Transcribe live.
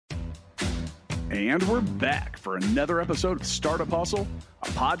And we're back for another episode of Startup Hustle, a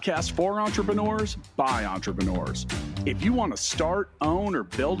podcast for entrepreneurs by entrepreneurs. If you want to start, own, or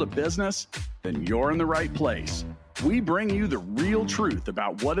build a business, then you're in the right place. We bring you the real truth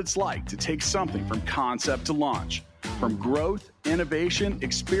about what it's like to take something from concept to launch. From growth, innovation,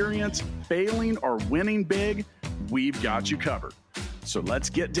 experience, failing, or winning big, we've got you covered. So let's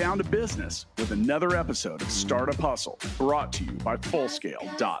get down to business with another episode of Startup Hustle, brought to you by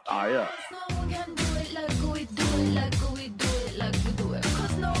Fullscale.io.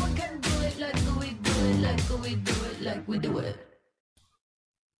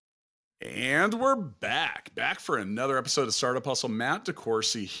 And we're back for another episode of Startup Hustle. Matt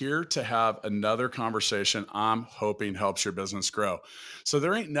DeCoursey here to have another conversation I'm hoping helps your business grow. So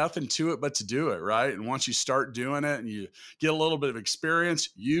there ain't nothing to it but to do it, right? And once you start doing it and you get a little bit of experience,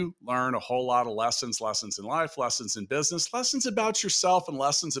 you learn a whole lot of lessons in life, lessons in business, lessons about yourself, and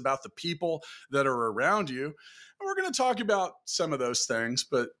lessons about the people that are around you. And we're going to talk about some of those things,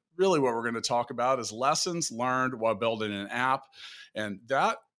 but really what we're going to talk about is lessons learned while building an app. And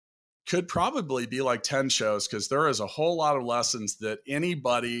that could probably be like 10 shows, because there is a whole lot of lessons that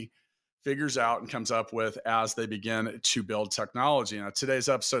anybody figures out and comes up with as they begin to build technology. Now, today's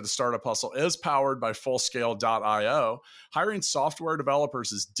episode of Startup Hustle is powered by Fullscale.io. Hiring software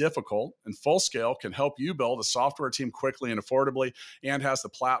developers is difficult, and Fullscale can help you build a software team quickly and affordably, and has the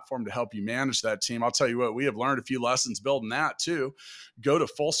platform to help you manage that team. I'll tell you what, we have learned a few lessons building that too. Go to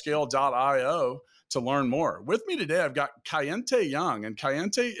Fullscale.io to learn more. With me today, I've got Kayente Young, and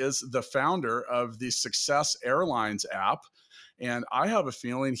Kayente is the founder of the Success Airlines app. And I have a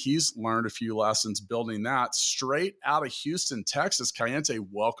feeling he's learned a few lessons building that straight out of Houston, Texas. Kayente,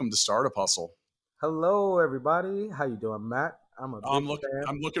 welcome to Startup Hustle. Hello, everybody. How you doing, Matt? I'm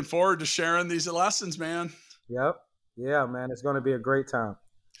looking forward to sharing these lessons, man. Yep. Yeah, man. It's going to be a great time.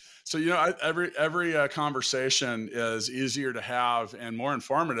 So, you know, every conversation is easier to have and more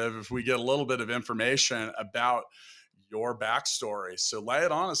informative if we get a little bit of information about your backstory. So lay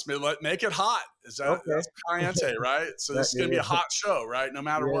it on us, make it hot. That's Kayente, right? So this is going to be a hot show, right? No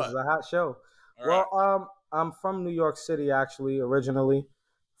matter what. It's a hot show. All right. I'm from New York City, actually, originally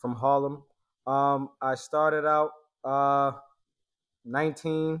from Harlem. I started out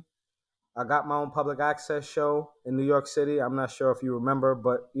 19. I got my own public access show in New York City. I'm not sure if you remember,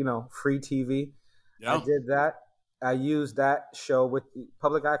 but, you know, free TV. Yeah. I did that. I used that show with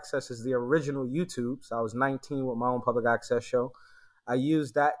public access is the original YouTube. So I was 19 with my own public access show. I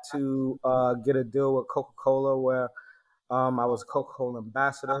used that to get a deal with Coca-Cola where I was a Coca-Cola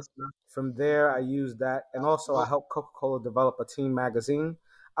ambassador. From there, I used that. And also I helped Coca-Cola develop a teen magazine.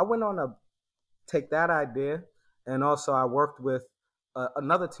 I went on to take that idea, and also I worked with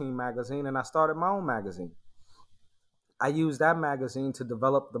another teen magazine, and I started my own magazine. I used that magazine to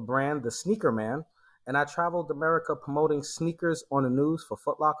develop the brand, The Sneaker Man, and I traveled America promoting sneakers on the news for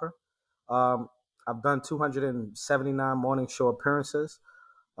Foot Locker. I've done 279 morning show appearances.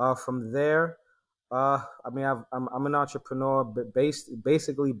 From there, I'm an entrepreneur, but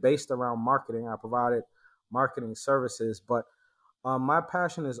basically based around marketing. I provided marketing services, but my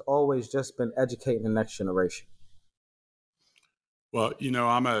passion has always just been educating the next generation. Well, you know,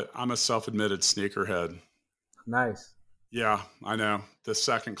 I'm a self-admitted sneakerhead. Nice. Yeah, I know. The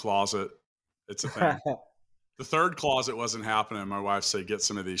second closet, it's a thing. The third closet wasn't happening. My wife said, "Get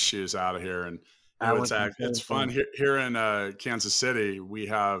some of these shoes out of here." And you know, it's fun here in Kansas City. We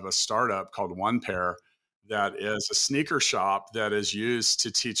have a startup called One Pair that is a sneaker shop that is used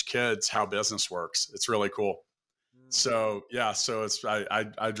to teach kids how business works. It's really cool. So yeah,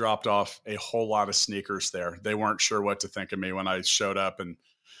 I dropped off a whole lot of sneakers there. They weren't sure what to think of me when I showed up and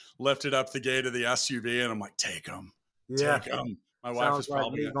lifted up the gate of the SUV, and I'm like, take them. My wife is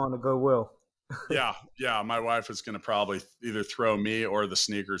probably going to Goodwill. Yeah. My wife is going to probably either throw me or the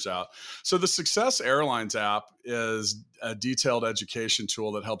sneakers out. So the Success Airlines app is a detailed education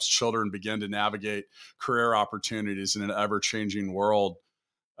tool that helps children begin to navigate career opportunities in an ever-changing world.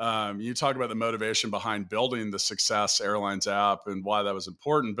 You talk about the motivation behind building the Success Airlines app and why that was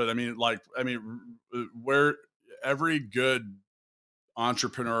important. But where every good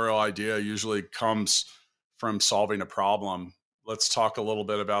entrepreneurial idea usually comes from solving a problem. Let's talk a little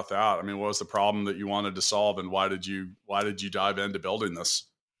bit about that. I mean, what was the problem that you wanted to solve, and why did you dive into building this?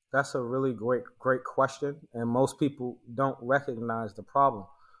 That's a really great question. And most people don't recognize the problem.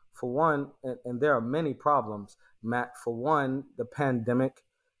 For one, and there are many problems, Matt. For one, the pandemic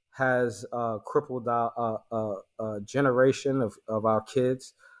has crippled a generation of our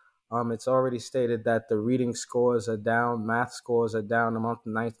kids. It's already stated that the reading scores are down, math scores are down among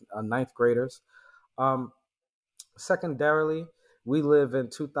ninth graders. Secondarily, We live in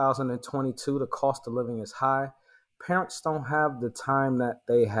 2022. The cost of living is high. Parents don't have the time that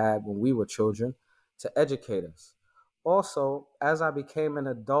they had when we were children to educate us. Also, as I became an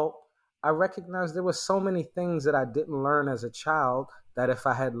adult, I recognized there were so many things that I didn't learn as a child that if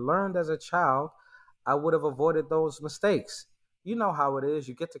I had learned as a child, I would have avoided those mistakes. You know how it is.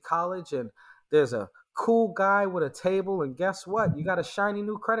 You get to college and there's a cool guy with a table, and guess what? You got a shiny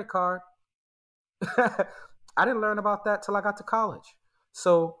new credit card. I didn't learn about that till I got to college.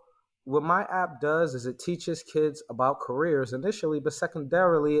 So what my app does is it teaches kids about careers initially, but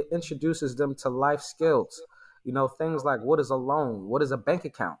secondarily, it introduces them to life skills. Things like what is a loan? What is a bank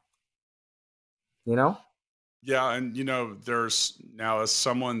account? You know? Yeah. And, there's now, as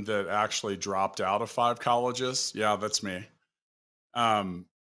someone that actually dropped out of 5 colleges, yeah, that's me. And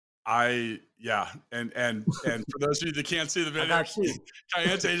for those of you that can't see the video,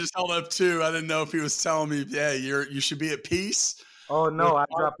 Kayente just held up 2. I didn't know if he was telling me, yeah, you should be at peace. Oh no, I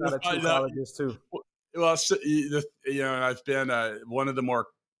dropped out of 2 colleges too. Well, I've been one of the more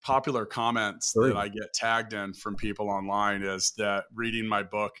popular comments that I get tagged in from people online is that reading my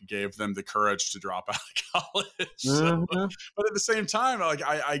book gave them the courage to drop out of college. But at the same time, like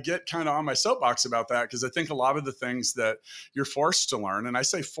I get kind of on my soapbox about that because I think a lot of the things that you're forced to learn, and I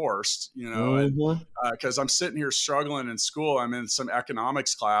say forced, because I'm sitting here struggling in school. I'm in some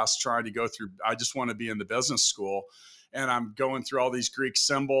economics class trying to go through. I just want to be in the business school. And I'm going through all these Greek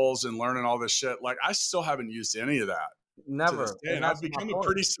symbols and learning all this shit. Like I still haven't used any of that. Never. And I've become a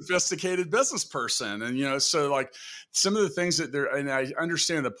pretty sophisticated business person. And, so like some of the things that and I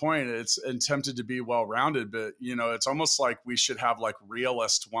understand the point, it's attempted to be well-rounded, but it's almost like we should have like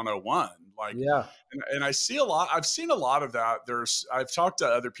realist 101. Like, yeah. And I've seen a lot of that. I've talked to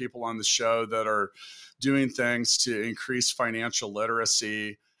other people on the show that are doing things to increase financial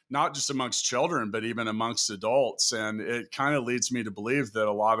literacy, not just amongst children, but even amongst adults. And it kind of leads me to believe that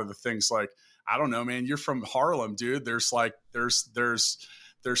a lot of the things like, I don't know, man, you're from Harlem, dude. There's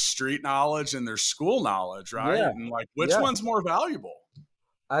street knowledge and there's school knowledge, right? Yeah. And like, which one's more valuable?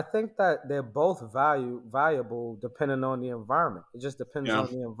 I think that they're both valuable depending on the environment. It just depends on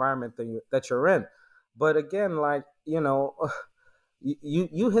the environment that you're in. But again, like, you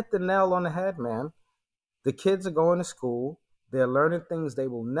hit the nail on the head, man. The kids are going to school. They're learning things they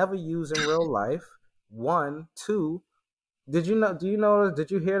will never use in real life. 1, 2. Did you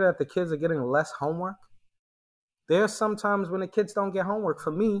hear that the kids are getting less homework? There's sometimes when the kids don't get homework.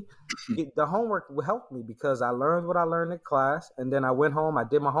 For me, the homework helped me because I learned what I learned in class, and then I went home, I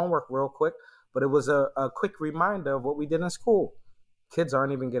did my homework real quick, but it was a quick reminder of what we did in school. Kids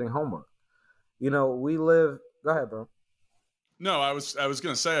aren't even getting homework. Go ahead, bro. No, I was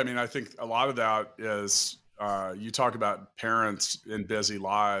going to say, I mean, I think a lot of that is, you talk about parents in busy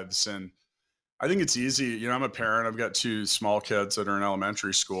lives, and I think it's easy. I'm a parent. I've got 2 small kids that are in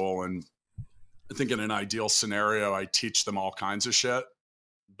elementary school, and I think in an ideal scenario, I teach them all kinds of shit,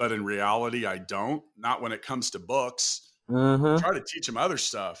 but in reality, I don't. Not when it comes to books. I try to teach them other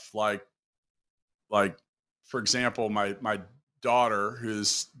stuff, like for example, my daughter,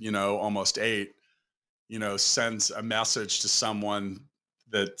 who's almost 8, sends a message to someone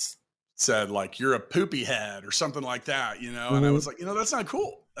that said like, you're a poopy head or something like that, and I was like, that's not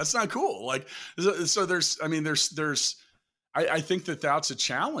cool. That's not cool. Like, so I think that that's a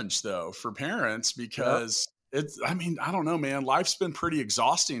challenge though for parents because I don't know, man, life's been pretty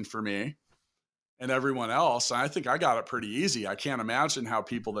exhausting for me and everyone else. And I think I got it pretty easy. I can't imagine how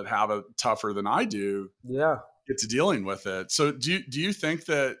people that have it tougher than I do get to dealing with it. So do you think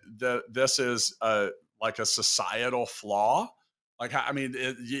that this is like a societal flaw? Like, I mean,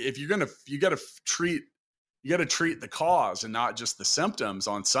 if you got to treat the cause and not just the symptoms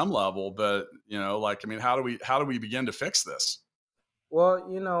on some level. But how do we begin to fix this? Well,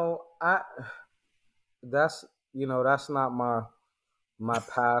 that's not my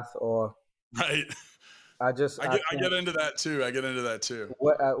path or right. I get into that too.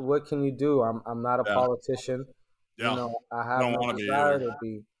 What can you do? I'm not a politician. Yeah. I have no desire to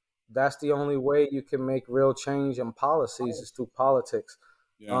be. That's the only way you can make real change in policies is through politics.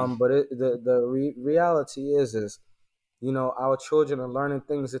 Yeah. But the reality is our children are learning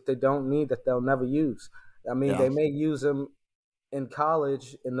things that they don't need, that they'll never use. I mean, they may use them in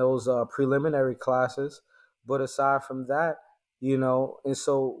college in those preliminary classes, but aside from that, and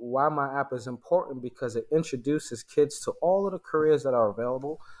so why my app is important because it introduces kids to all of the careers that are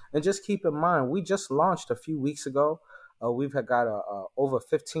available. And just keep in mind, we just launched a few weeks ago. We've got over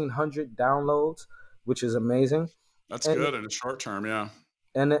 1,500 downloads, which is amazing. That's good in the short term, yeah.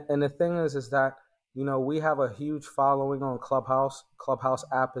 And the thing is that, we have a huge following on Clubhouse. Clubhouse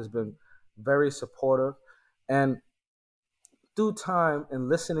app has been very supportive. And due time and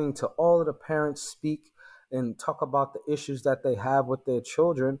listening to all of the parents speak and talk about the issues that they have with their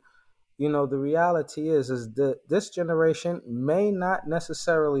children, the reality is that this generation may not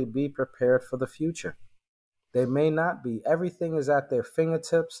necessarily be prepared for the future. They may not be. Everything is at their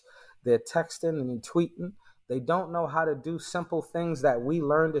fingertips. They're texting and tweeting. They don't know how to do simple things that we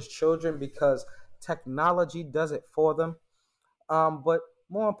learned as children because technology does it for them. But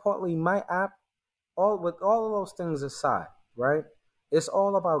more importantly, my app, with all of those things aside, right? It's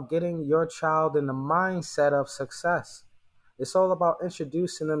all about getting your child in the mindset of success. It's all about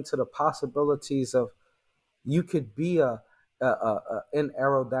introducing them to the possibilities of you could be in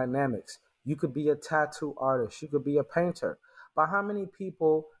aerodynamics. You could be a tattoo artist. You could be a painter. But how many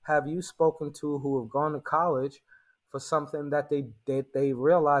people have you spoken to who have gone to college for something that they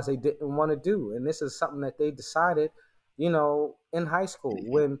realized they didn't want to do? And this is something that they decided, in high school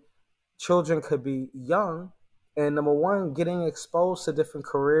when children could be young. And number one, getting exposed to different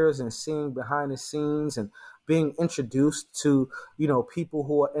careers and seeing behind the scenes and being introduced to, people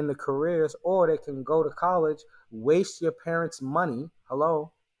who are in the careers, or they can go to college, waste your parents' money.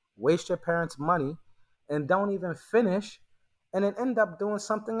 Waste your parents' money and don't even finish and then end up doing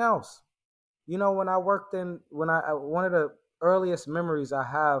something else. When I one of the earliest memories I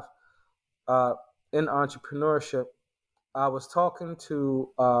have in entrepreneurship, I was talking to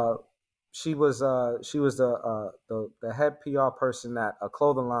she was the head PR person at a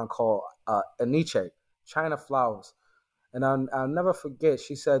clothing line called Aniche, China Flowers. And I'll never forget,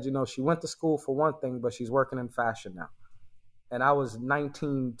 she said, she went to school for one thing, but she's working in fashion now. And I was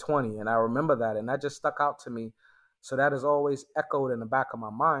 19, 20, and I remember that, and that just stuck out to me. So that has always echoed in the back of my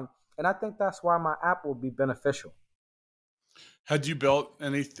mind. And I think that's why my app will be beneficial. Have you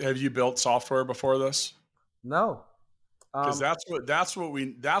built software before this? No. Because that's what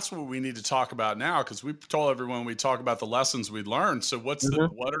we need to talk about now. Because we told everyone we talk about the lessons we learned. So what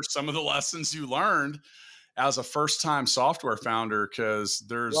are some of the lessons you learned as a first-time software founder? Because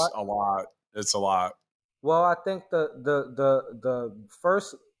there's a lot. It's a lot. Well, I think the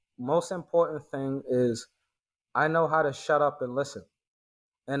first most important thing is I know how to shut up and listen,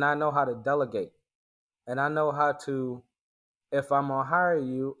 and I know how to delegate, and I know how to, if I'm gonna hire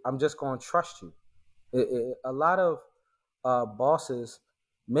you, I'm just gonna trust you. A lot of bosses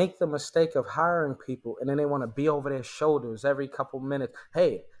make the mistake of hiring people, and then they want to be over their shoulders every couple minutes.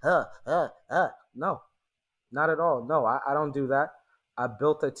 Hey, no, not at all. No, I don't do that. I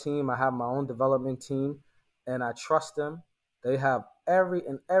built a team. I have my own development team, and I trust them. They have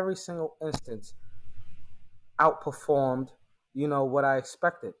in every single instance outperformed, what I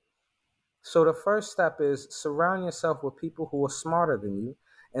expected. So the first step is surround yourself with people who are smarter than you,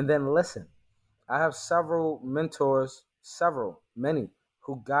 and then listen. I have several mentors, many,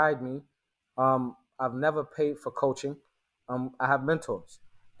 who guide me. I've never paid for coaching. I have mentors,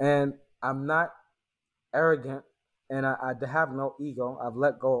 and I'm not arrogant, and I have no ego. I've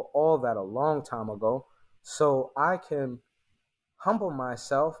let go of all that a long time ago, so I can humble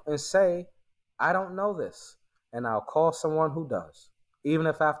myself and say, I don't know this, and I'll call someone who does. Even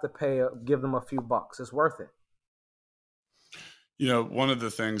if I have to give them a few bucks, it's worth it. One of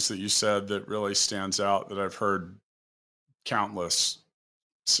the things that you said that really stands out that I've heard countless,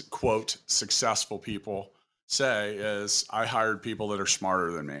 quote, successful people say is, I hired people that are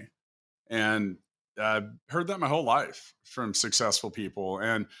smarter than me. And I've heard that my whole life from successful people.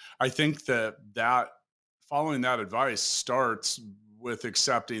 And I think that following that advice starts with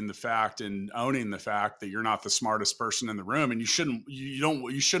accepting the fact and owning the fact that you're not the smartest person in the room, and you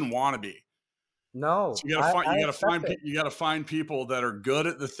shouldn't want to be. No, so you got to find people that are good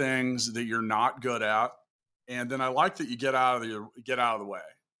at the things that you're not good at, and then I like that you get out of the way.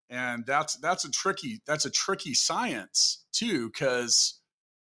 And that's a tricky science too, because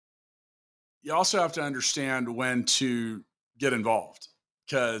you also have to understand when to get involved.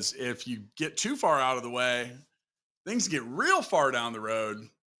 Because if you get too far out of the way, things get real far down the road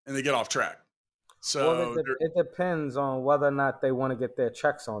and they get off track. So it depends on whether or not they want to get their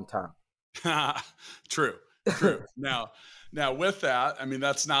checks on time. True. Now with that, I mean,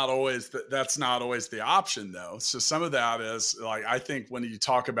 that's not always the option though. So some of that is like, I think when you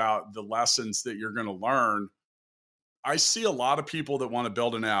talk about the lessons that you're going to learn, I see a lot of people that want to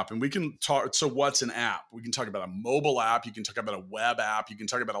build an app, and we can talk. So what's an app? We can talk about a mobile app. You can talk about a web app. You can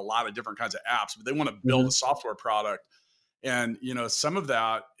talk about a lot of different kinds of apps, but they want to build a software product. And, some of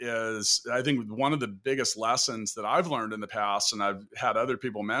that is, I think one of the biggest lessons that I've learned in the past, and I've had other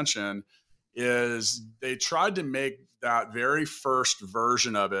people mention, is they tried to make that very first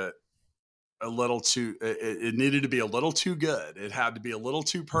version of it a little too, it needed to be a little too good. It had to be a little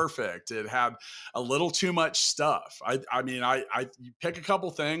too perfect. It had a little too much stuff. I mean, you pick a couple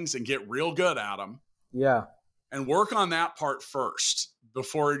things and get real good at them. Yeah. And work on that part first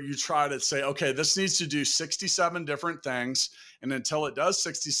before you try to say, okay, this needs to do 67 different things. And until it does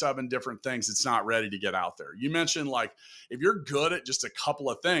 67 different things, it's not ready to get out there. You mentioned, like, if you're good at just a couple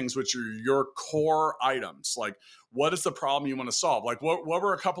of things, which are your core items, like, what is the problem you want to solve? Like, what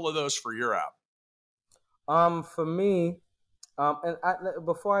were a couple of those for your app? For me,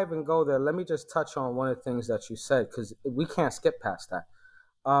 before I even go there, let me just touch on one of the things that you said, because we can't skip past that.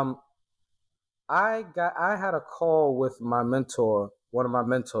 I had a call with my mentor, one of my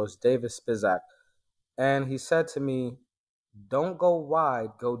mentors, David Spizak, and he said to me, "Don't go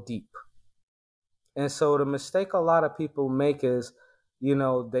wide, go deep." And so the mistake a lot of people make is,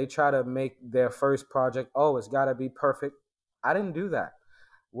 they try to make their first project, oh, it's got to be perfect. I didn't do that.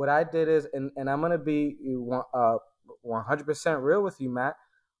 What I did is, and I'm going to be 100% real with you, Matt,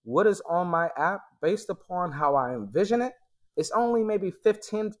 what is on my app, based upon how I envision it, it's only maybe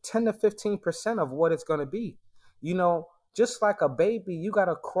 10 to 15% of what it's going to be. Just like a baby, you got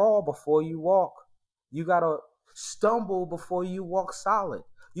to crawl before you walk. You got to stumble before you walk solid.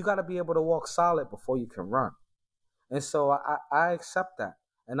 You got to be able to walk solid before you can run. And so I accept that.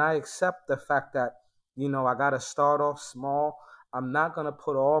 And I accept the fact that, I got to start off small. I'm not going to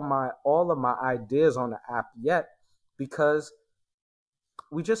put all of my ideas on the app yet, because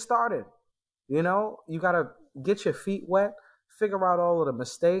we just started. You got to get your feet wet, figure out all of the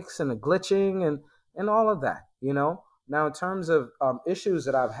mistakes and the glitching and all of that, Now, in terms of issues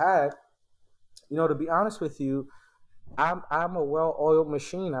that I've had, to be honest with you, I'm a well-oiled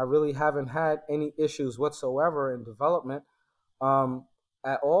machine. I really haven't had any issues whatsoever in development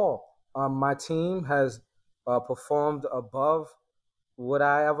at all. My team has performed above what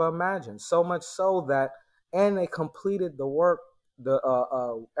I ever imagined, so much so that, and they completed the work,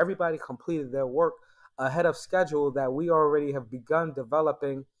 everybody completed their work ahead of schedule, that we already have begun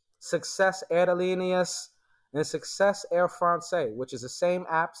developing Success Air Líneas and Success Air Francais, which is the same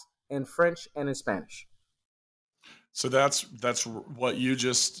apps in French and in Spanish. So that's what you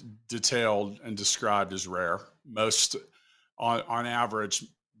just detailed and described is rare. Most, on average,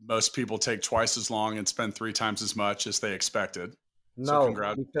 most people take twice as long and spend 3 times as much as they expected. No,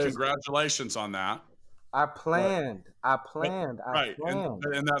 so congratulations on that. I planned. Right.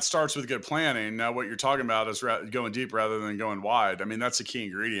 And that starts with good planning. Now, what you're talking about is going deep rather than going wide. I mean, that's a key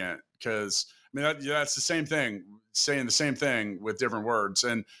ingredient, because that's the same thing, saying the same thing with different words.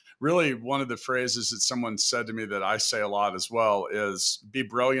 And really, one of the phrases that someone said to me that I say a lot as well is be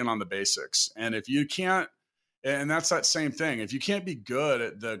brilliant on the basics. And if you can't, and that's that same thing, if you can't be good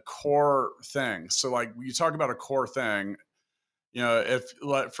at the core thing. So like you talk about a core thing, if,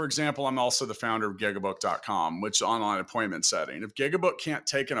 like, for example, I'm also the founder of gigabook.com, which is online appointment setting. If Gigabook can't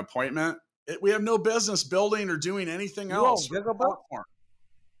take an appointment, we have no business building or doing anything else. Gigabook?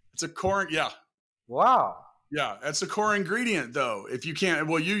 It's a core. Yeah. Wow. Yeah. That's a core ingredient, though. If you can't,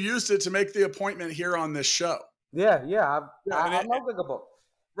 well, you used it to make the appointment here on this show. Yeah. I know Gigabook.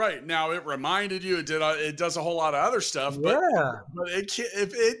 Right. Now, it reminded you, it does a whole lot of other stuff, but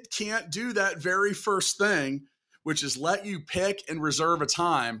if it can't do that very first thing, which is let you pick and reserve a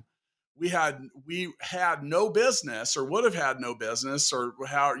time, we had no business, or would have had no business, or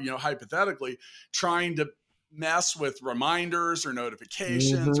how, hypothetically, trying to mess with reminders or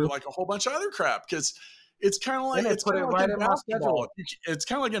notifications or like a whole bunch of other crap. Because it's kind of like, in basketball. It's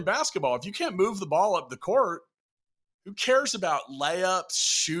kind of like in basketball. If you can't move the ball up the court, who cares about layups,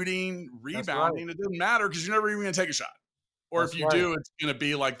 shooting, rebounding? It doesn't matter, because you're never even going to take a shot. Or if you do, it's going to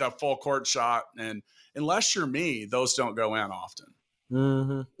be like that full court shot. And unless you're me, those don't go in often.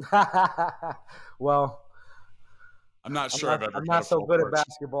 Mm-hmm. Well, I'm not sure I've ever. I'm not so good at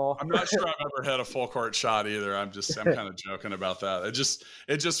basketball. I'm not sure I've ever had a full court shot either. I'm kind of joking about that.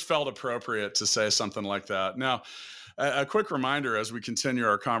 It just felt appropriate to say something like that. Now, a quick reminder as we continue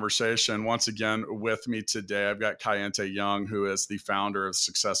our conversation. Once again, with me today, I've got Kayente Young, who is the founder of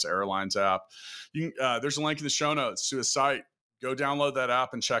Success Airlines app. There's a link in the show notes to his site. Go download that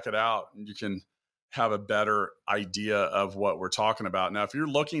app and check it out, and you can have a better idea of what we're talking about. Now, if you're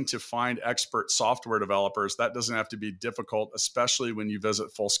looking to find expert software developers, that doesn't have to be difficult, especially when you visit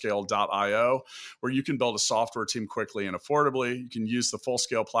Fullscale.io, where you can build a software team quickly and affordably. You can use the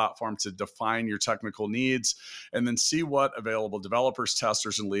Fullscale platform to define your technical needs and then see what available developers,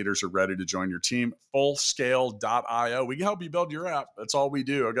 testers, and leaders are ready to join your team. Fullscale.io. We can help you build your app. That's all we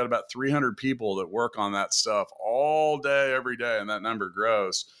do. I've got about 300 people that work on that stuff all day, every day, and that number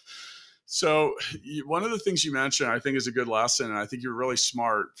grows. So one of the things you mentioned, I think, is a good lesson, and I think you're really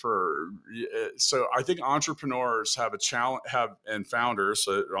smart for. So I think entrepreneurs have a challenge, and founders,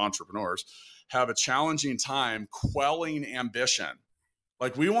 so entrepreneurs, have a challenging time quelling ambition.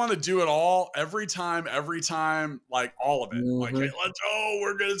 Like we want to do it all every time, like all of it. Like, hey,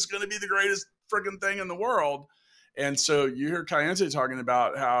 we're good. It's going to be the greatest freaking thing in the world. And so you hear Kayente talking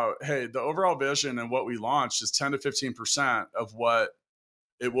about how, hey, the overall vision and what we launched is 10 to 15% of what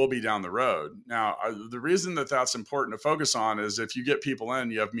it will be down the road. Now, the reason that that's important to focus on is if you get people in,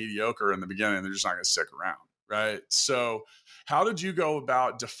 you have mediocre in the beginning, they're just not going to stick around, right? So how did you go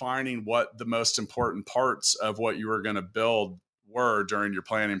about defining what the most important parts of what you were going to build were during your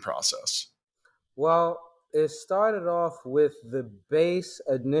planning process? Well, it started off with the base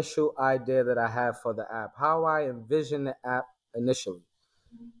initial idea that I have for the app, how I envisioned the app initially.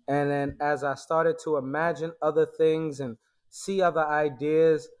 And then as I started to imagine other things and see other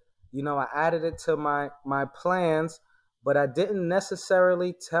ideas, I added it to my plans, but I didn't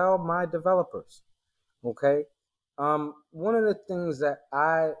necessarily tell my developers. Okay. One of the things that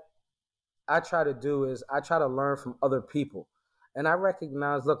I try to do is I try to learn from other people. And I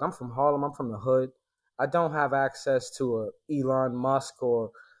recognize, look, I'm from Harlem, I'm from the hood. I don't have access to a Elon Musk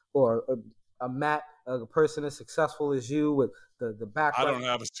or a Matt, a person as successful as you with the background.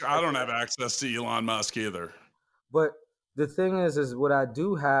 I don't have access to Elon Musk either. But the thing is what I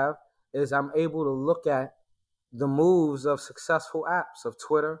do have is I'm able to look at the moves of successful apps, of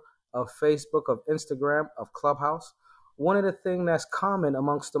Twitter, of Facebook, of Instagram, of Clubhouse. One of the things that's common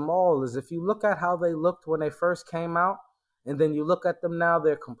amongst them all is if you look at how they looked when they first came out, and then you look at them now,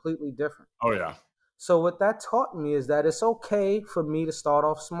 they're completely different. Oh, yeah. So what that taught me is that it's okay for me to start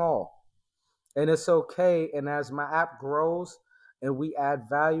off small. And it's okay. And as my app grows and we add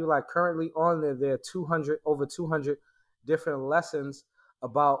value, like currently on there are over 200 different lessons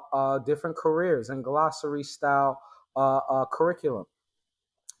about different careers and glossary style curriculum.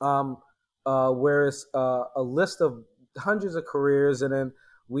 Where it's a list of hundreds of careers, and then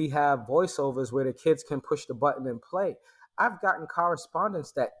we have voiceovers where the kids can push the button and play. I've gotten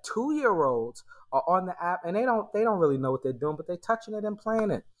correspondence that 2-year-olds are on the app and they don't really know what they're doing, but they're touching it and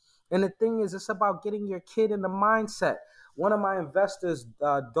playing it. And the thing is, it's about getting your kid in the mindset. One of my investors'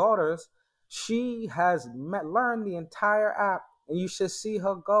 daughters, she has learned the entire app, and you should see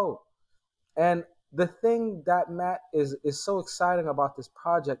her go. And the thing that Matt is so exciting about this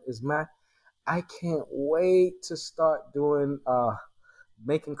project is, Matt, I can't wait to start doing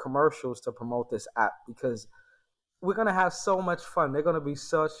making commercials to promote this app, because we're gonna have so much fun. They're gonna be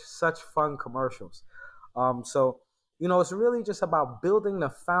such fun commercials. So it's really just about building the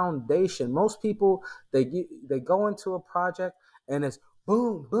foundation. Most people they go into a project and it's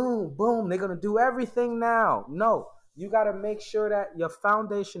boom, boom, boom. They're gonna do everything now. No, you got to make sure that your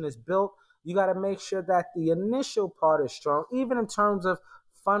foundation is built. You got to make sure that the initial part is strong. Even in terms of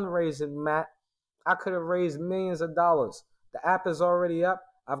fundraising, Matt, I could have raised millions of dollars. The app is already up.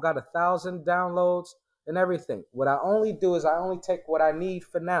 I've got 1,000 downloads and everything. What I only do is I only take what I need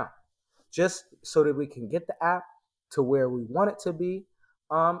for now, just so that we can get the app to where we want it to be,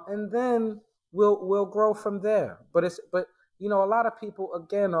 and then we'll grow from there. But a lot of people,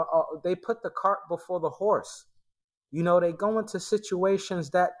 again, they put the cart before the horse. They go into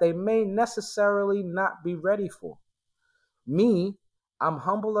situations that they may necessarily not be ready for. Me, I'm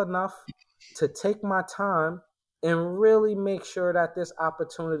humble enough to take my time and really make sure that this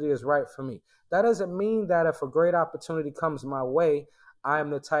opportunity is right for me. That doesn't mean that if a great opportunity comes my way, I'm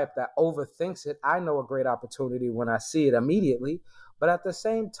the type that overthinks it. I know a great opportunity when I see it immediately. But at the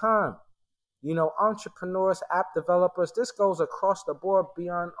same time, entrepreneurs, app developers, this goes across the board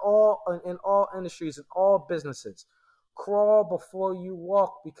in all industries, in all businesses. Crawl before you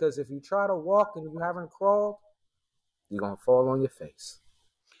walk, because if you try to walk and you haven't crawled, you're going to fall on your face.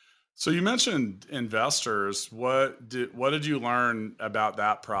 So you mentioned investors. What did you learn about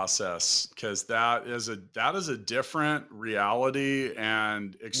that process? Because that is a different reality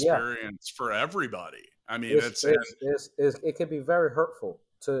and experience for everybody. I mean, it can be very hurtful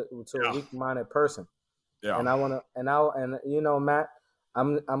to a weak-minded person. Yeah. And Matt,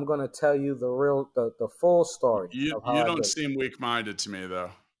 I'm gonna tell you the full story. You don't seem weak-minded to me,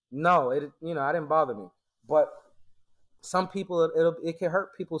 though. No, it didn't bother me, but some people it can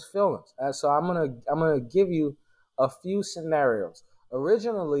hurt people's feelings. And so I'm gonna give you a few scenarios.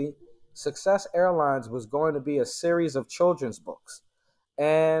 Originally, Success Airlines was going to be a series of children's books,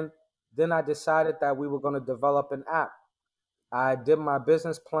 and then I decided that we were going to develop an app. I did my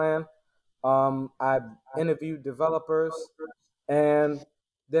business plan. I interviewed developers, and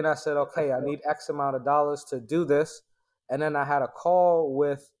then I said, okay, I need X amount of dollars to do this. And then I had a call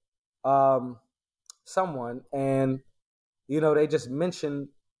with someone, and they just mentioned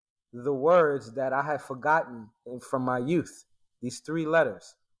the words that I had forgotten from my youth. These three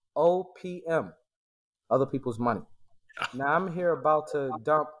letters, OPM, other people's money. Now I'm here about to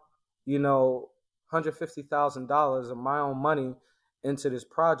dump, $150,000 of my own money into this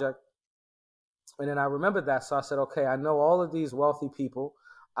project. And then I remembered that. So I said, okay, I know all of these wealthy people.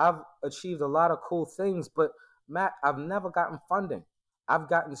 I've achieved a lot of cool things, but Matt, I've never gotten funding. I've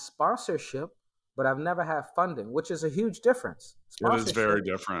gotten sponsorship, but I've never had funding, which is a huge difference. It is very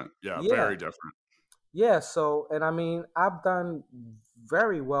different. Yeah, very different. Yeah. So, and I mean, I've done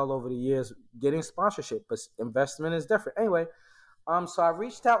very well over the years getting sponsorship, but investment is different. Anyway, so I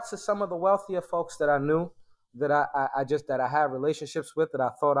reached out to some of the wealthier folks that I knew, that I had relationships with, that I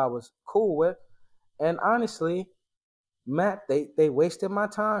thought I was cool with. And honestly, Matt, they wasted my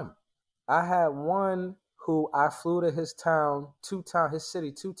time. I had one who I flew to his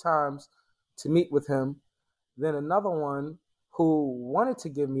city 2 times to meet with him. Then another one who wanted to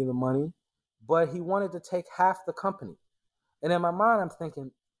give me the money, but he wanted to take half the company. And in my mind, I'm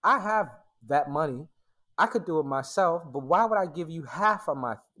thinking, I have that money. I could do it myself, but why would I give you half of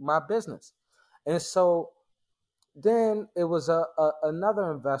my business? And so then it was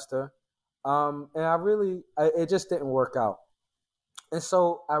another investor, and it just didn't work out. And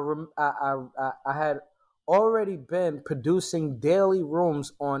so I had already been producing daily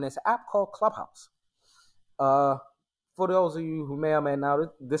rooms on this app called Clubhouse. For those of you who may or may not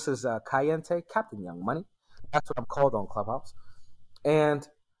know, this is Cayente, Captain Young Money. That's what I'm called on Clubhouse. And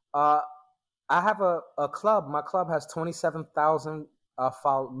I have a club. My club has 27,000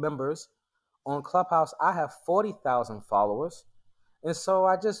 members. On Clubhouse, I have 40,000 followers. And so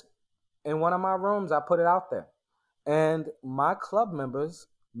in one of my rooms, I put it out there. And my club members,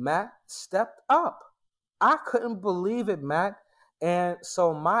 Matt, stepped up. I couldn't believe it, Matt. And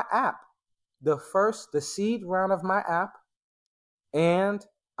so my app, the seed round of my app, and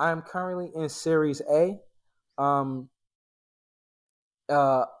I'm currently in Series A, all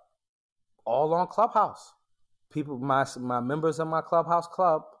on Clubhouse. People, my members of my Clubhouse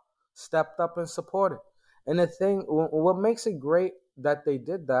club stepped up and supported. And the thing, what makes it great that they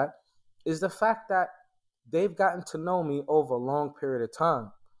did that is the fact that they've gotten to know me over a long period of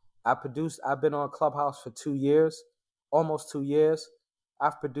time. I've been on Clubhouse for 2 years, almost 2 years.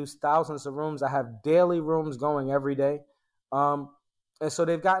 I've produced thousands of rooms. I have daily rooms going every day. And so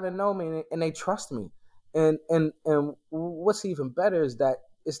they've gotten to know me, and they trust me. And what's even better is that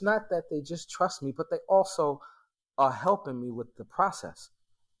it's not that they just trust me, but they also are helping me with the process,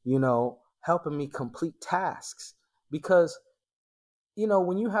 helping me complete tasks. Because,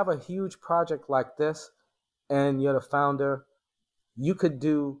 when you have a huge project like this and you're the founder, I could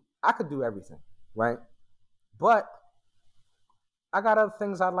do everything, right? But I got other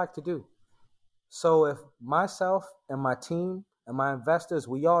things I'd like to do. So if myself and my team and my investors,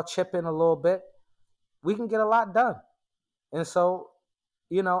 we all chip in a little bit, we can get a lot done. And so,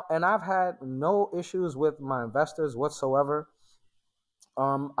 and I've had no issues with my investors whatsoever.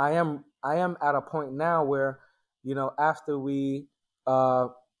 I am at a point now where, after we,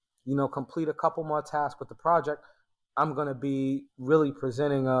 complete a couple more tasks with the project, I'm going to be really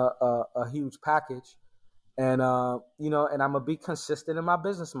presenting a huge package. And, and I'm going to be consistent in my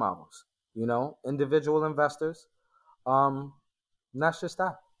business models, individual investors. And that's just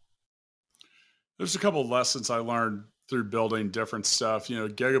that. There's a couple of lessons I learned through building different stuff.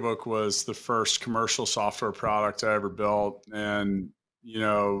 Gigabook was the first commercial software product I ever built. And,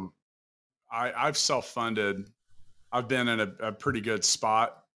 I've self-funded. I've been in a pretty good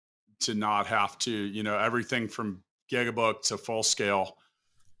spot to not have to, everything from Gigabook to Full Scale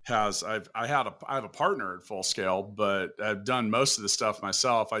I have a partner at Full Scale, but I've done most of the stuff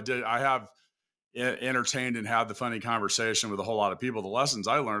myself. I have entertained and had the funny conversation with a whole lot of people. The lessons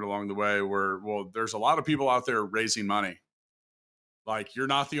I learned along the way were, well, there's a lot of people out there raising money. Like, you're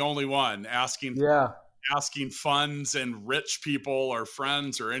not the only one asking funds and rich people or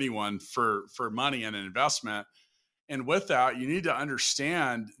friends or anyone for money and an investment. And with that, you need to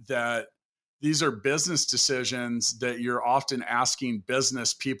understand that these are business decisions that you're often asking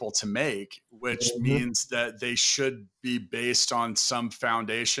business people to make, which means that they should be based on some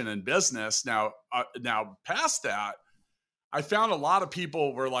foundation in business. Now past that, I found a lot of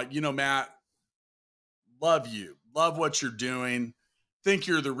people were like, Matt, love you, love what you're doing, think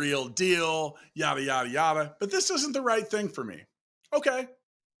you're the real deal, yada, yada, yada. But this isn't the right thing for me. Okay,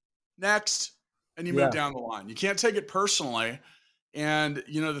 next. And you move down the line. You can't take it personally. And,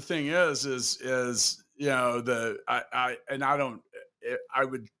 the thing is, if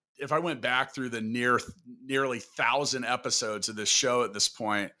I went back through the nearly 1,000 episodes of this show at this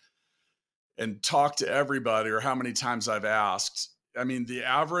point, and talked to everybody, or how many times I've asked, I mean, the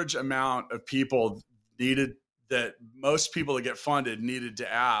average amount of people that most people that get funded needed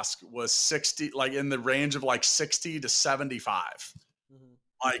to ask was 60, like in the range of like 60 to 75.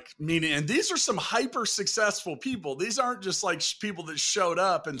 Like, meaning, and these are some hyper successful people. These aren't just like people that showed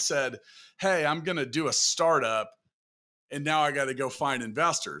up and said, hey, I'm going to do a startup and now I got to go find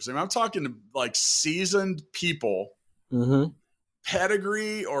investors. I mean, I'm talking to like seasoned people,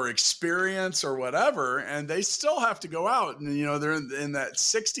 pedigree or experience or whatever, and they still have to go out and, you know, they're in that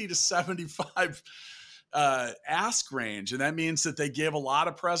 60 to 75 ask range. And that means that they gave a lot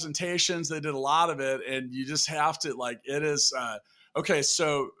of presentations. They did a lot of it. And you just have to, like, it is, okay.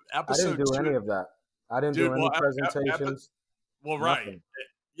 So episode I didn't do any of that. I didn't do any presentations. Well, right. Nothing.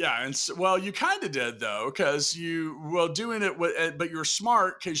 Yeah. And so, well, you kind of did though, because doing it with, but you're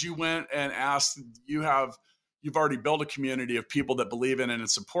smart because you went and asked, you've already built a community of people that believe in it and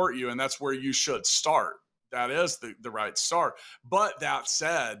support you. And that's where you should start. That is the right start. But that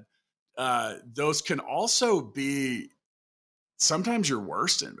said, those can also be sometimes your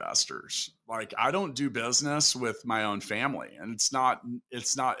worst investors. Like, I don't do business with my own family, and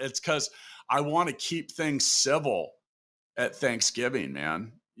it's because I want to keep things civil at Thanksgiving,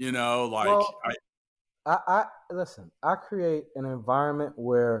 man. You know, like, well, I listen, I create an environment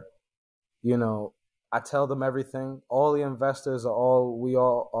where, you know, I tell them everything. All the investors we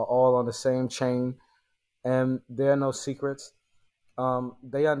all are all on the same chain, and there are no secrets.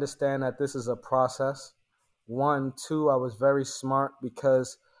 They understand that this is a process. 1, 2, I was very smart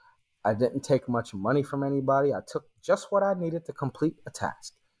because I didn't take much money from anybody. I took just what I needed to complete a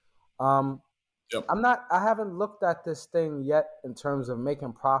task. Yep. I haven't looked at this thing yet in terms of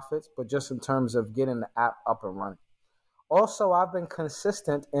making profits, but just in terms of getting the app up and running. Also, I've been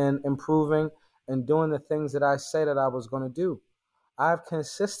consistent in improving and doing the things that I say that I was going to do. I've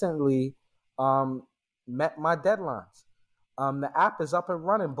consistently met my deadlines. The app is up and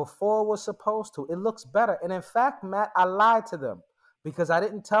running before it was supposed to. It looks better. And in fact, Matt, I lied to them because I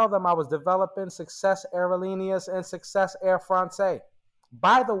didn't tell them I was developing Success Aerolíneas and Success Air France.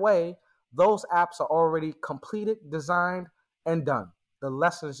 By the way, those apps are already completed, designed, and done. The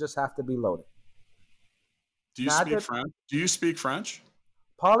lessons just have to be loaded. Do you speak French? Do you speak French?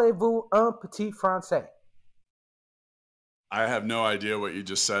 Parlez-vous un petit français? I have no idea what you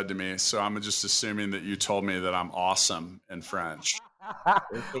just said to me, so I'm just assuming that you told me that I'm awesome in French.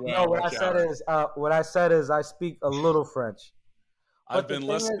 No, what I said is I speak a little French. I've been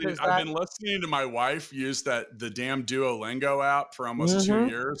listening to my wife use the damn Duolingo app for almost 2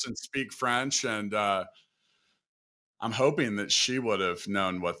 years and speak French, and I'm hoping that she would have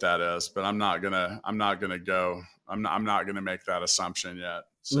known what that is, but I'm not gonna make that assumption yet.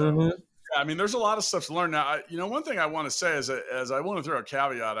 So. I mean, there's a lot of stuff to learn now. One thing I want to say is I want to throw a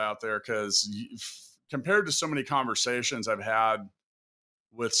caveat out there, because compared to so many conversations I've had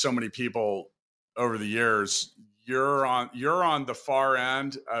with so many people over the years, you're on the far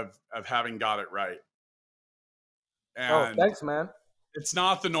end of having got it right. And thanks, man. It's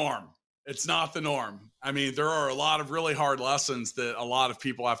not the norm. It's not the norm. I mean, there are a lot of really hard lessons that a lot of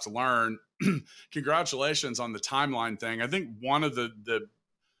people have to learn. Congratulations on the timeline thing. I think one of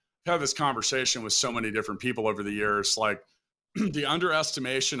I've had this conversation with so many different people over the years, like the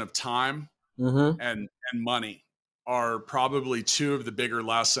underestimation of time and money are probably two of the bigger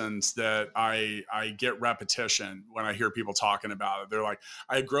lessons that I get repetition when I hear people talking about it. They're like,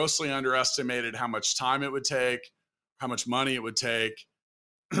 I grossly underestimated how much time it would take, how much money it would take,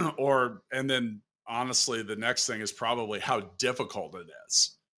 and then honestly, the next thing is probably how difficult it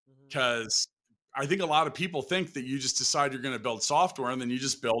is. Because I think a lot of people think that you just decide you're going to build software and then you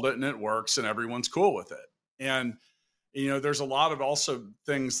just build it and it works and everyone's cool with it. And, there's a lot of also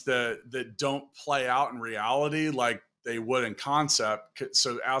things that don't play out in reality like they would in concept.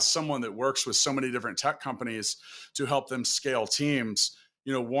 So as someone that works with so many different tech companies to help them scale teams,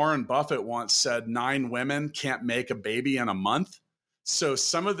 Warren Buffett once said 9 women can't make a baby in a month. So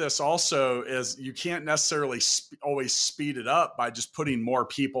some of this also is you can't necessarily always speed it up by just putting more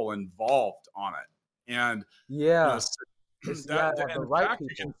people involved on it. And in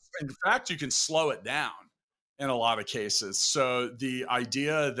fact, you can slow it down in a lot of cases. So the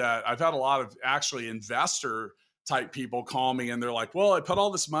idea that I've had a lot of actually investor type people call me and they're like, well, I put all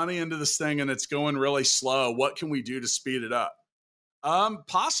this money into this thing and it's going really slow. What can we do to speed it up?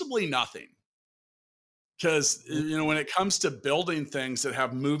 Possibly nothing. Because, when it comes to building things that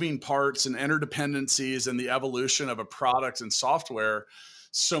have moving parts and interdependencies and the evolution of a product and software,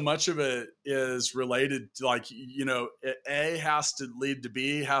 so much of it is related to, like, you know, A has to lead to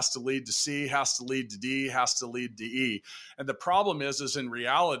B, has to lead to C, has to lead to D, has to lead to E. And the problem is in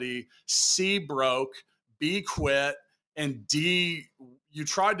reality, C broke, B quit, and D, you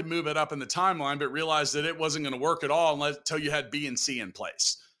tried to move it up in the timeline, but realized that it wasn't going to work at all until you had B and C in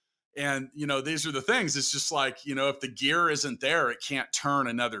place. And, you know, these are the things. It's just like, you know, if the gear isn't there, it can't turn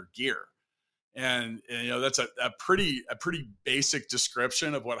another gear. And you know, that's a pretty basic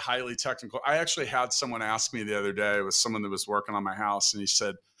description of what highly technical. I actually had someone ask me the other day, it was someone that was working on my house, and he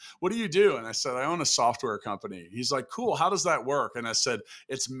said, "What do you do?" And I said, "I own a software company." He's like, "Cool. How does that work?" And I said,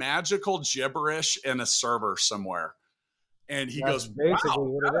 "It's magical gibberish in a server somewhere." And he goes, "Wow,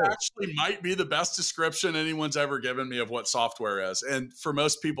 that actually might be the best description anyone's ever given me of what software is." And for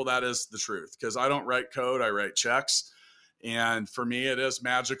most people, that is the truth, because I don't write code, I write checks. And for me, it is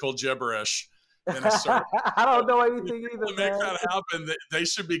magical gibberish. I don't know anything either. To make that happen, they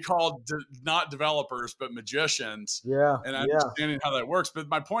should be called not developers, but magicians. Yeah. And understanding how that works. But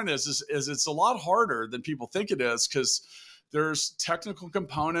my point is it's a lot harder than people think it is, because there's technical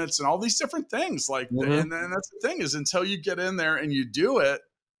components and all these different things. Like, and that's the thing, is until you get in there and you do it,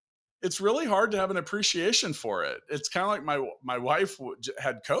 it's really hard to have an appreciation for it. It's kind of like my wife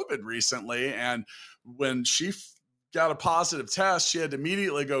had COVID recently, and when she got a positive test, she had to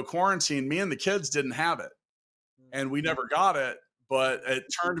immediately go quarantine. Me and the kids didn't have it, and we never got it, but it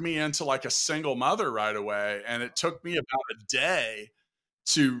turned me into like a single mother right away. And it took me about a day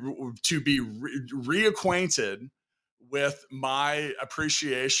to be reacquainted with my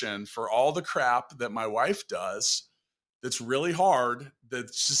appreciation for all the crap that my wife does. That's really hard.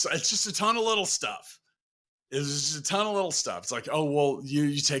 It's just a ton of little stuff. It's just a ton of little stuff. It's like, oh, well,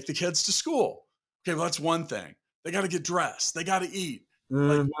 you take the kids to school. Okay, well, that's one thing. They got to get dressed. They got to eat.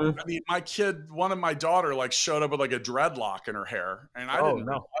 Like, I mean, my kid, one of my daughter, like, showed up with like a dreadlock in her hair, and I didn't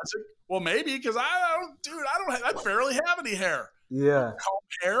realize it. Well, maybe because I barely have any hair. Yeah,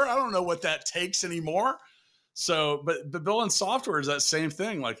 hair. I don't know what that takes anymore. So, but building software is that same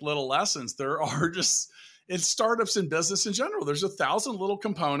thing. Like, little lessons. There are just, in startups and business in general, there's 1,000 little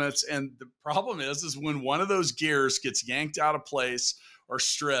components, and the problem is when one of those gears gets yanked out of place or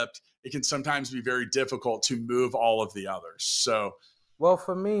stripped, it can sometimes be very difficult to move all of the others. So, well,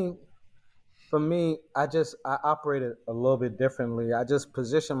 for me, I operate it a little bit differently. I just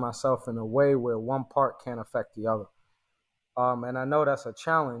position myself in a way where one part can't affect the other. And I know that's a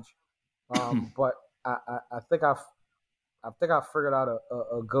challenge, but I think I've figured out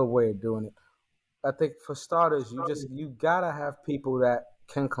a good way of doing it. I think for starters, you gotta have people that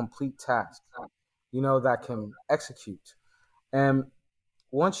can complete tasks, you know, that can execute. And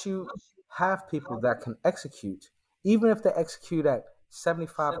once you have people that can execute, even if they execute at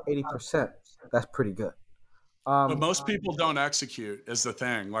 75, 80%, that's pretty good. But most people don't execute is the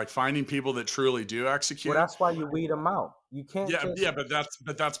thing. Like, finding people that truly do execute. Well, that's why you weed them out. You can't. Yeah, but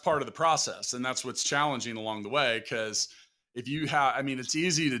that's part of the process, and that's what's challenging along the way. Because if you have, I mean, it's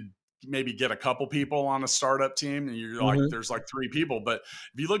easy to maybe get a couple people on a startup team, and you're like, there's like 3 people. But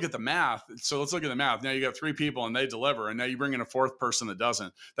if you look at the math, so let's look at the math. Now you got 3 people and they deliver, and now you bring in a 4th person that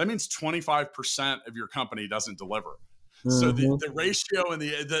doesn't. That means 25% of your company doesn't deliver. So the ratio and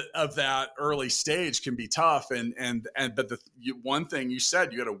of that early stage can be tough, but one thing you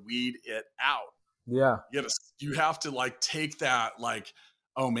said, you got to weed it out. Yeah, you have to like take that, like,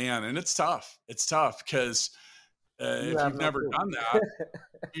 oh man, and it's tough. It's tough because if you've never done that,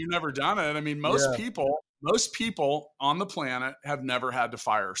 you've never done it. I mean, most people on the planet have never had to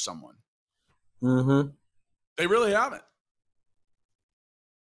fire someone. They really haven't.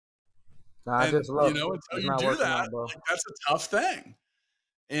 I just love, you know, until you do that, like, that's a tough thing.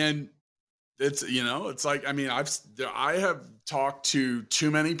 And it's, you know, it's like, I mean, I have talked to too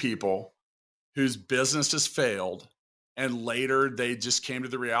many people whose business has failed, and later they just came to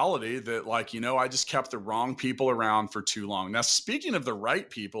the reality that, like, you know, I just kept the wrong people around for too long. Now, speaking of the right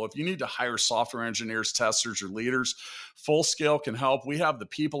people, if you need to hire software engineers, testers, or leaders, Fullscale can help. We have the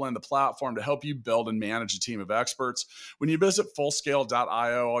people and the platform to help you build and manage a team of experts. When you visit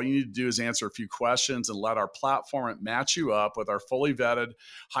Fullscale.io, all you need to do is answer a few questions and let our platform match you up with our fully vetted,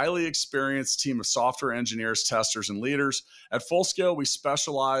 highly experienced team of software engineers, testers, and leaders. At Fullscale, we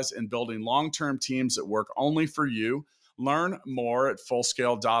specialize in building long-term teams that work only for you. Learn more at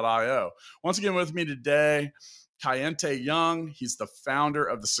Fullscale.io. Once again, with me today, Kayente Young. He's the founder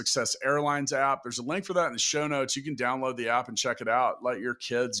of the Success Airlines app. There's a link for that in the show notes. You can download the app and check it out. Let your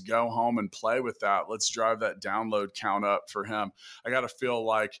kids go home and play with that. Let's drive that download count up for him. I got to feel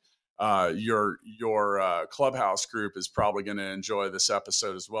like your Clubhouse group is probably going to enjoy this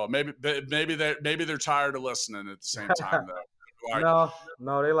episode as well. Maybe they're tired of listening at the same time though. Like,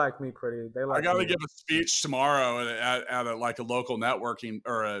 no, they like me pretty. They like. I got to me. give a speech tomorrow at a, like a local networking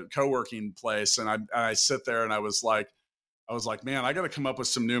or a co-working place, and I sit there and I was like, man, I got to come up with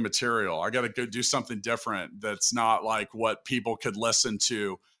some new material. I got to go do something different that's not like what people could listen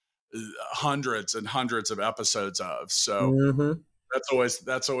to hundreds and hundreds of episodes of. So that's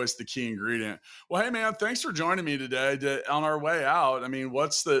always the key ingredient. Well, hey man, thanks for joining me today. On our way out, I mean,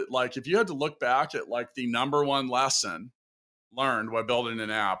 what's the, like, if you had to look back at like the number one lesson learned while building an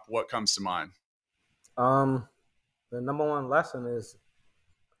app, what comes to mind? The number one lesson is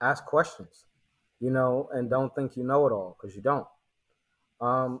ask questions, and don't think you know it all, because you don't.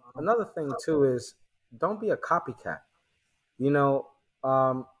 Another thing too is don't be a copycat.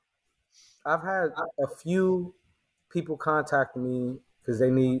 I've had a few people contact me because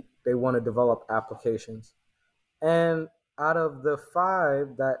they want to develop applications. And out of the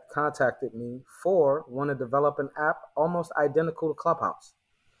 5 that contacted me, 4 want to develop an app almost identical to Clubhouse.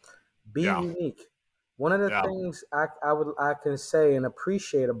 Be unique. One of the things I can say and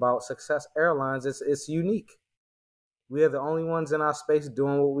appreciate about Success Airlines is it's unique. We are the only ones in our space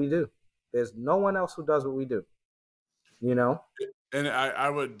doing what we do. There's no one else who does what we do. And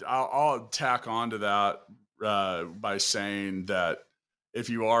I'll tack on to that by saying that if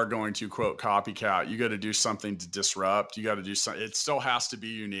you are going to quote copycat, you got to do something to disrupt. You got to do something. It still has to be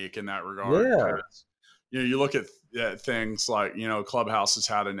unique in that regard. Yeah. You look at things like, Clubhouse has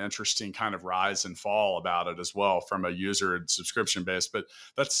had an interesting kind of rise and fall about it as well from a user and subscription base, but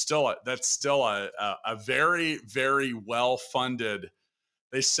that's still a very, very well-funded.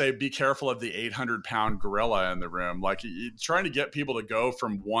 They say, be careful of the 800-pound gorilla in the room. Like, trying to get people to go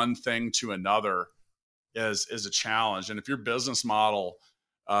from one thing to another is a challenge. And if your business model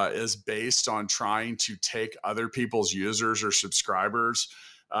is based on trying to take other people's users or subscribers,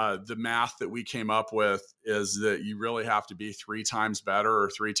 the math that we came up with is that you really have to be 3 times better or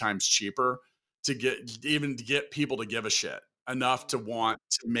 3 times cheaper to get people to give a shit enough to want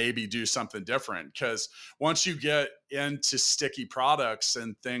to maybe do something different. Because once you get into sticky products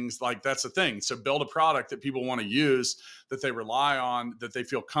and things like, that's the thing. So build a product that people want to use, that they rely on, that they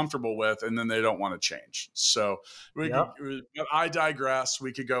feel comfortable with, and then they don't want to change. So I digress.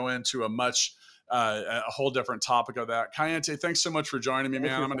 We could go into a whole different topic of that. Kayente, thanks so much for joining me,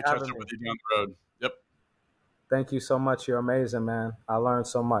 man. I'm going to catch up with you down the road. Yep. Thank you so much. You're amazing, man. I learned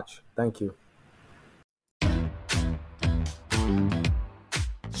so much. Thank you.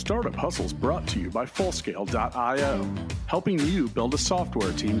 Startup Hustles brought to you by Fullscale.io, helping you build a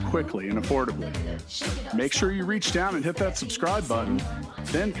software team quickly and affordably. Make sure you reach down and hit that subscribe button,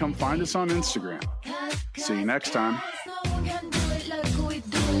 then come find us on Instagram. See you next time.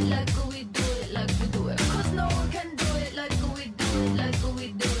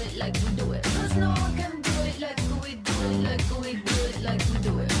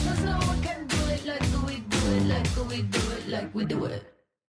 We do it.